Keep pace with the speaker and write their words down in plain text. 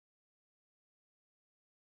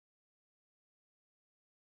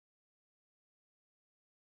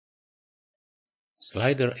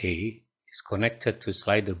Slider A is connected to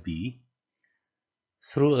slider B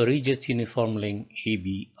through a rigid uniform link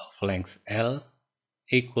AB of length L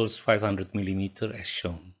equals 500 mm as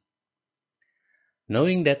shown.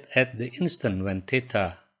 Knowing that at the instant when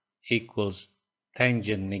theta equals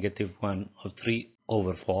tangent -1 of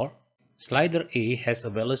 3/4, slider A has a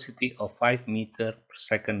velocity of 5 meters per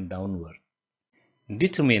second downward.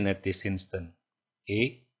 Determine at this instant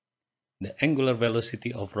A, the angular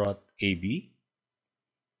velocity of rod AB,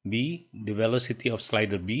 B, the velocity of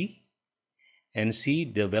slider B, and C,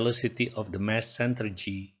 the velocity of the mass center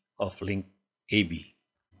G of link AB.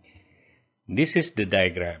 This is the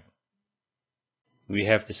diagram. We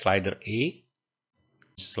have the slider A,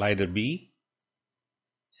 slider B,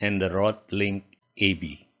 and the rod link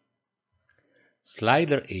AB.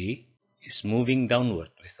 Slider A is moving downward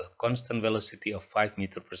with a constant velocity of 5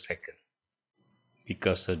 meters per second.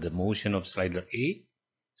 Because of the motion of slider A,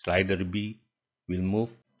 slider B will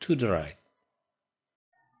move to the right.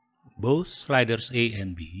 Both sliders A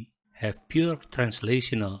and B have pure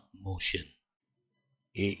translational motion.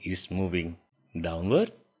 A is moving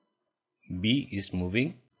downward, B is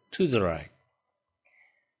moving to the right.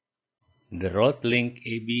 The rod link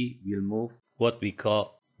AB will move what we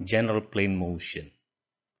call general plane motion.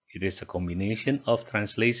 It is a combination of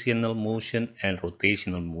translational motion and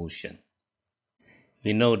rotational motion.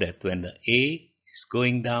 We know that when the A is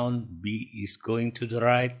going down, B is going to the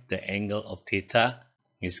right, the angle of theta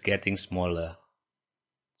is getting smaller.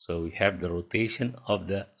 So we have the rotation of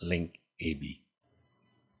the link AB.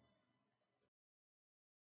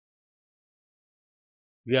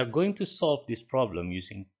 We are going to solve this problem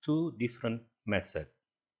using two different methods.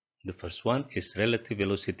 The first one is relative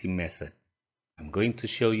velocity method. I'm going to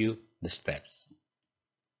show you the steps.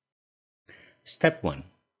 Step 1.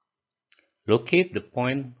 Locate the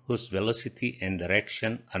point whose velocity and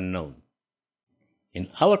direction are known. In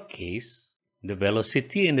our case, the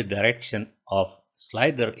velocity and the direction of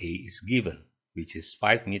slider A is given, which is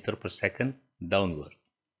 5 meters per second downward.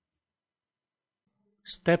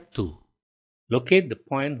 Step 2. Locate the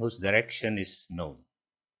point whose direction is known.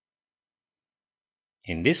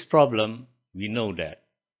 In this problem, we know that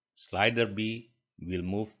slider B will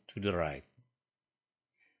move to the right.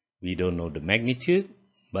 We don't know the magnitude,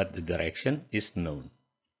 but the direction is known.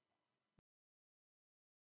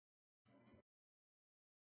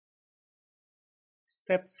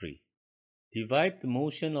 Step 3. Divide the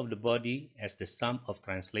motion of the body as the sum of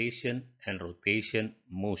translation and rotation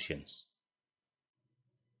motions.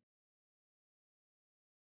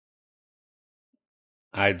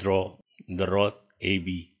 I draw the rod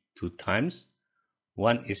AB 2 times.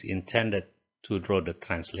 One is intended to draw the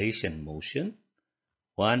translation motion.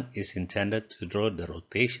 One is intended to draw the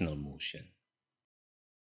rotational motion.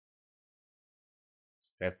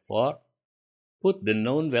 Step 4. Put the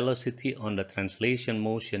known velocity on the translation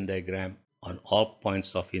motion diagram on all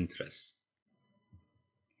points of interest.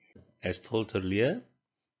 As told earlier,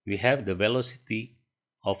 we have the velocity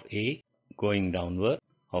of A going downward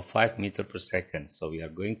of 5 meters per second. So we are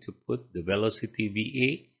going to put the velocity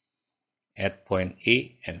VA at point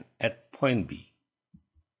A and at point B.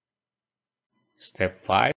 Step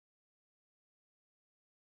 5.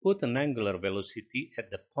 Put an angular velocity at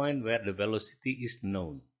the point where the velocity is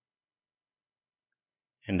known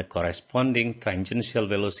and the corresponding tangential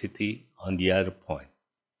velocity on the other point.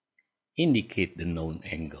 Indicate the known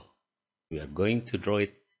angle. We are going to draw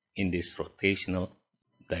it in this rotational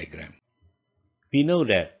diagram. We know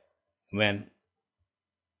that when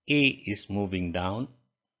A is moving down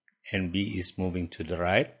and B is moving to the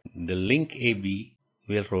right, the link AB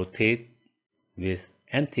will rotate with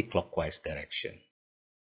anti-clockwise direction.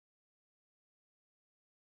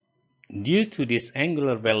 Due to this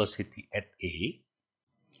angular velocity at A,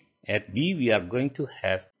 at B we are going to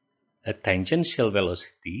have a tangential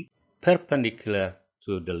velocity perpendicular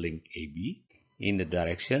to the link AB in the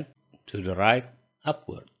direction to the right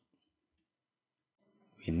upward.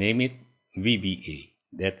 We name it VBA.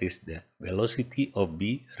 That is the velocity of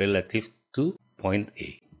B relative to point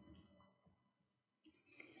A.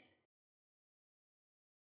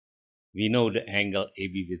 We know the angle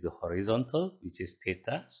AB with the horizontal, which is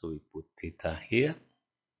theta, so we put theta here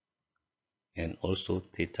and also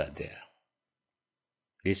theta there.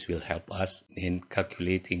 This will help us in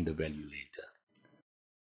calculating the value later.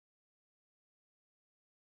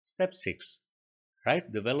 Step 6.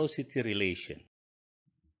 Write the velocity relation.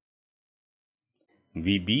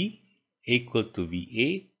 VB equal to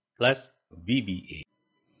VA plus VBA.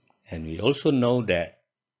 And we also know that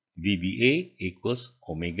VBA equals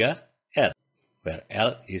omega L, where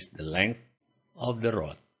L is the length of the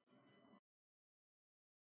rod.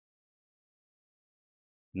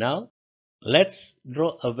 Now, let's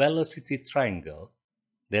draw a velocity triangle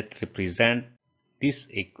that represents this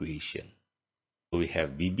equation. We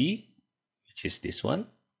have VB, which is this one,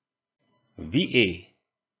 VA,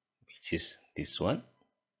 which is this one,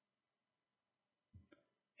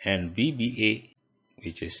 and VBA,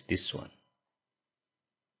 which is this one.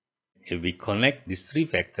 If we connect these three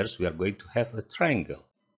vectors, we are going to have a triangle.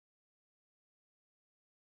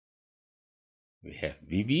 We have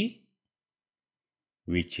VB,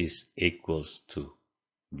 which is equals to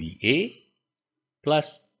VA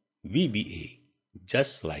plus VBA,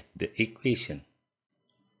 just like the equation.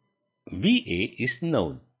 VA is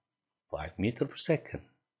known, 5 meters per second.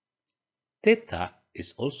 Theta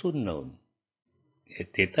is also known.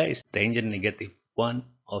 Theta is tangent negative 1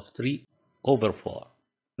 of 3 over 4.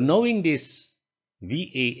 Knowing this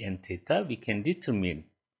VA and theta, we can determine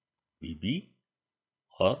VB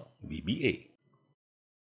or VBA.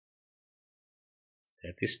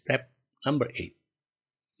 That is step number 8.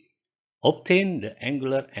 Obtain the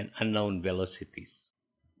angular and unknown velocities.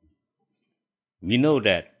 We know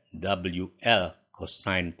that WL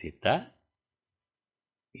cosine theta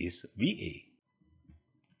is VA.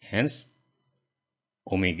 Hence,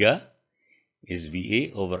 omega is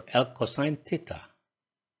VA over L cosine theta.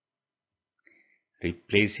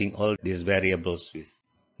 Replacing all these variables with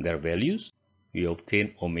their values, we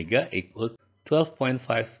obtain omega equal to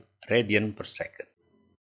 12.5 radian per second.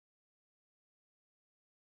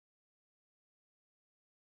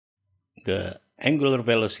 The angular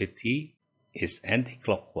velocity is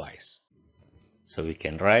anti-clockwise, so we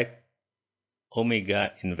can write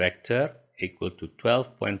omega in vector equal to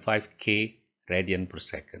 12.5 k radian per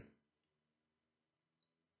second.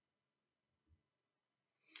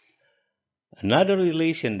 Another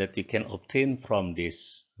relation that you can obtain from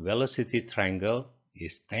this velocity triangle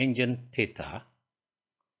is tangent theta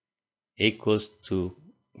equals to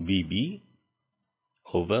VB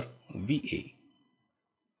over VA.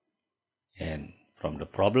 And from the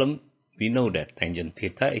problem, we know that tangent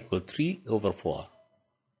theta equals 3 over 4.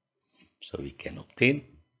 So we can obtain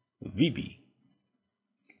VB.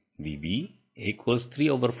 VB equals 3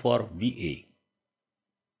 over 4 VA,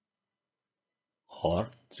 or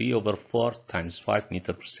 3 over 4 times 5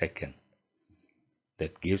 meters per second.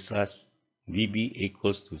 That gives us VB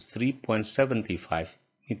equals to 3.75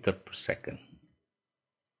 meters per second.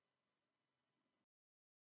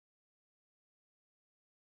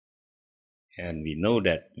 And we know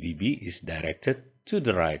that VB is directed to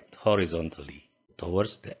the right horizontally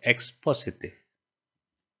towards the x positive.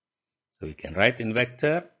 So we can write in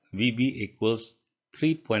vector VB equals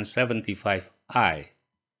 3.75 I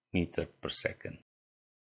meter per second.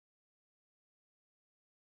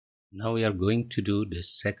 Now we are going to do the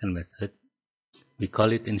second method. We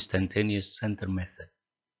call it instantaneous center method.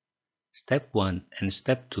 Step 1 and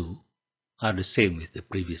step 2 are the same with the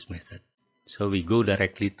previous method. So we go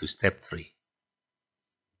directly to step 3.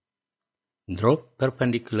 Draw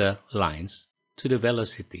perpendicular lines to the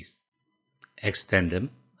velocities. Extend them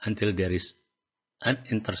until there is an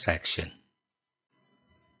intersection.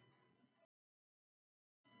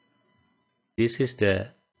 This is the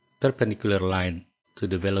perpendicular line to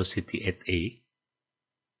the velocity at A,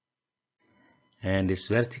 and this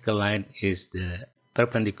vertical line is the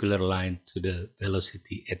perpendicular line to the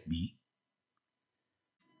velocity at B.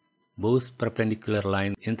 Both perpendicular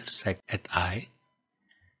lines intersect at I.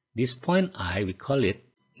 This point I, we call it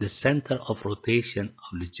the center of rotation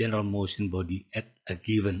of the general motion body at a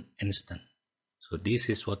given instant. So this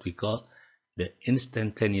is what we call the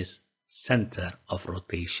instantaneous center of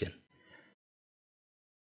rotation.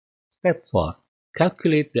 Step 4.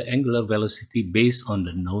 Calculate the angular velocity based on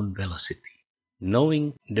the known velocity.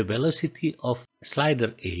 Knowing the velocity of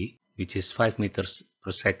slider A, which is 5 meters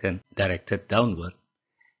per second directed downward,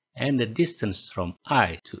 and the distance from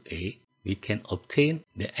I to A, we can obtain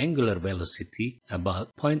the angular velocity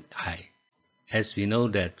about point I. As we know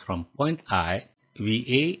that from point I,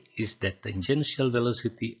 VA is the tangential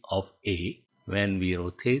velocity of A when we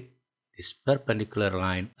rotate this perpendicular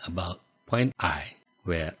line about point I,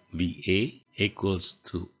 where VA equals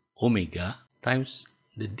to omega times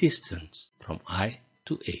the distance from I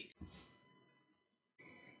to A.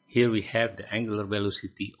 Here we have the angular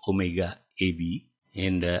velocity omega AB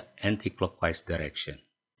in the anti-clockwise direction.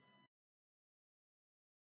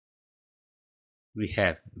 We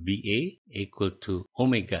have VA equal to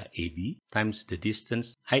omega AB times the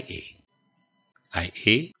distance IA.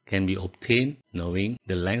 IA can be obtained knowing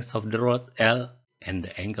the length of the rod L and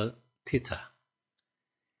the angle theta.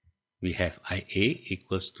 We have IA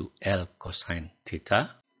equals to L cosine theta.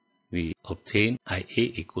 We obtain IA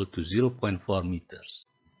equal to 0.4 meters.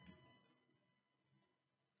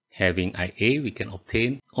 Having IA, we can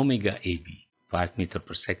obtain omega AB, 5 meter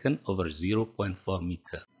per second over 0.4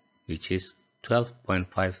 meter, which is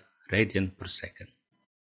 12.5 radian per second.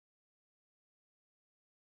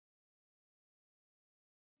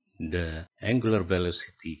 The angular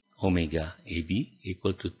velocity omega AB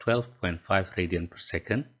equal to 12.5 radian per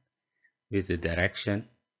second with the direction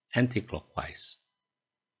anticlockwise.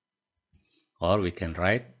 Or we can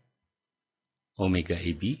write omega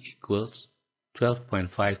AB equals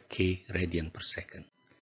 12.5 k radian per second.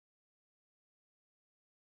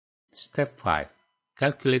 Step 5.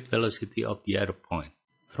 Calculate velocity of the other point.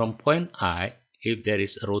 From point I, if there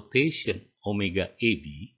is a rotation omega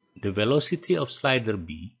AB, the velocity of slider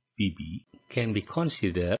B, VB, can be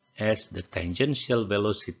considered as the tangential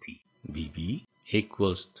velocity, VB,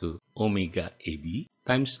 equals to omega AB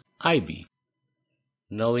times IB.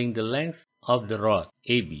 Knowing the length of the rod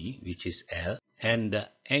AB, which is L, and the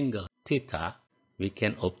angle theta, we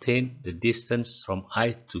can obtain the distance from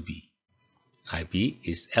I to B. IB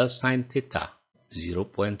is L sine theta,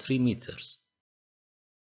 0.3 meters.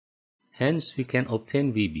 Hence, we can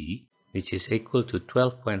obtain VB, which is equal to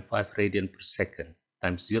 12.5 radian per second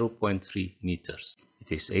times 0.3 meters.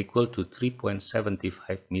 It is equal to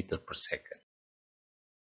 3.75 meter per second.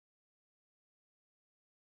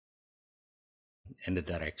 And the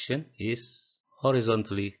direction is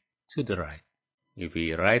horizontally to the right. If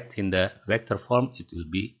we write in the vector form, it will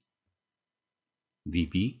be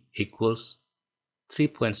VB equals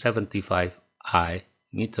 3.75 I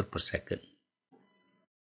meter per second.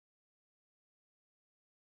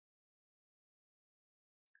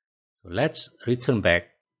 So let's return back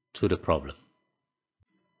to the problem.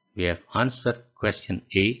 We have answered question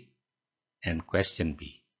A and question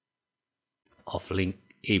B of link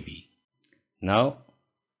AB. Now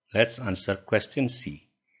let's answer question C,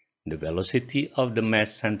 the velocity of the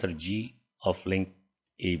mass center G of link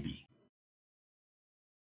AB.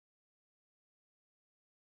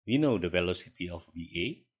 We know the velocity of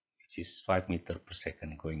VA, which is 5 meters per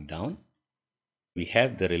second going down. We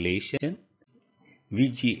have the relation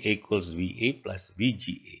VG equals VA plus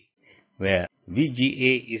VGA, where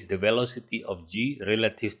VGA is the velocity of G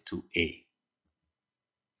relative to A.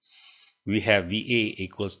 We have VA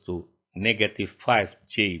equals to negative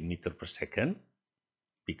 5J meter per second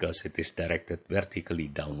because it is directed vertically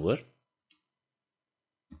downward.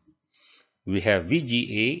 We have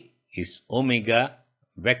VGA is omega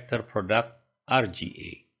vector product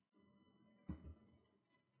RGA.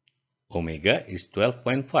 Omega is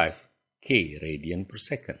 12.5 k radian per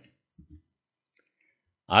second.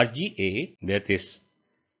 RGA, that is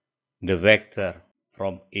the vector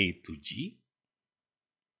from A to G.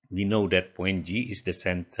 We know that point G is the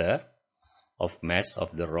center of mass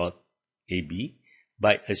of the rod AB.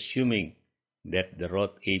 By assuming that the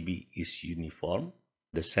rod AB is uniform,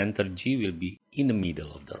 the center G will be in the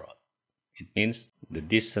middle of the rod. It means the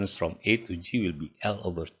distance from A to G will be L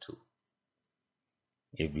over 2.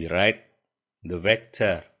 If we write the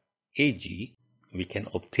vector AG, we can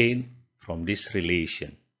obtain from this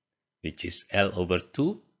relation, which is L over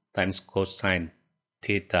 2 times cosine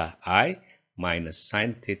theta I minus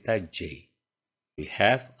sine theta J. We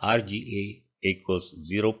have RGA equals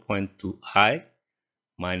 0.2 I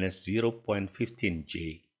minus 0.15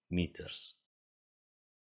 J meters.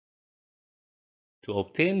 To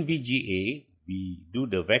obtain VGA, we do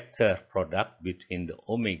the vector product between the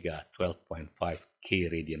omega 12.5 k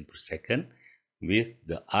radian per second with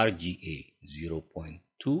the RGA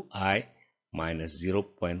 0.2 I minus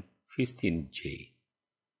 0.15 J.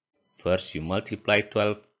 First, you multiply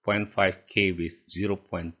 12.5 k with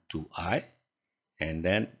 0.2 I, and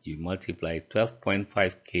then you multiply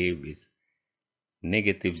 12.5 k with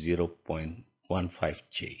negative 0.15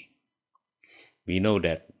 J. We know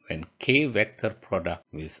that when k vector product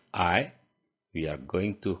with I, we are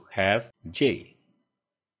going to have J.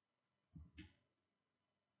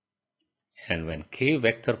 And when k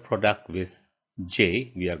vector product with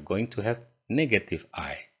J, we are going to have negative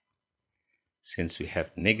I. Since we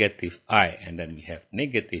have negative I and then we have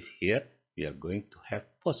negative here, we are going to have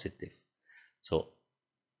positive. So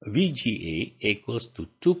VGA equals to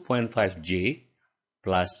 2.5 J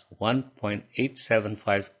plus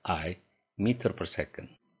 1.875 I meter per second.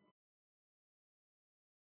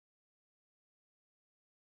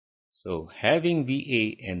 So having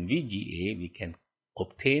VA and VGA, we can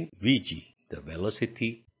obtain VG, the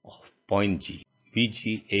velocity of point G.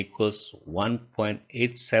 VG equals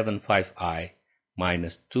 1.875 I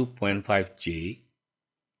minus 2.5 J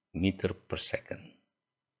meter per second.